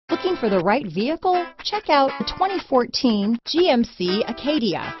Looking for the right vehicle? Check out the 2014 GMC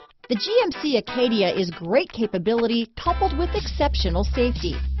Acadia. The GMC Acadia is great capability coupled with exceptional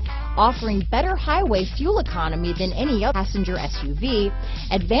safety. Offering better highway fuel economy than any other passenger SUV,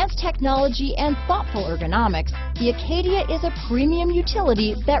 advanced technology and thoughtful ergonomics, the Acadia is a premium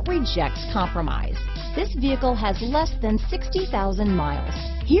utility that rejects compromise. This vehicle has less than 60,000 miles.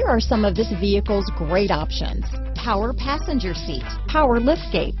 Here are some of this vehicle's great options: power passenger seat, power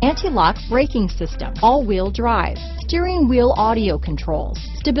liftgate, anti-lock braking system, all-wheel drive, steering wheel audio controls,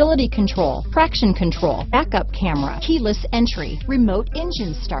 stability control, traction control, backup camera, keyless entry, remote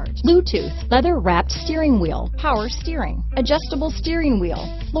engine start, Bluetooth, leather-wrapped steering wheel, power steering, adjustable steering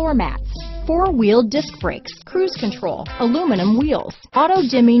wheel, floor mats, four-wheel disc brakes, cruise control, aluminum wheels,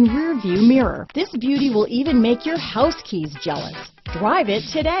 auto-dimming rear view mirror. This beauty will even make your house keys jealous. Drive it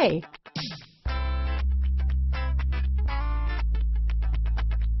today.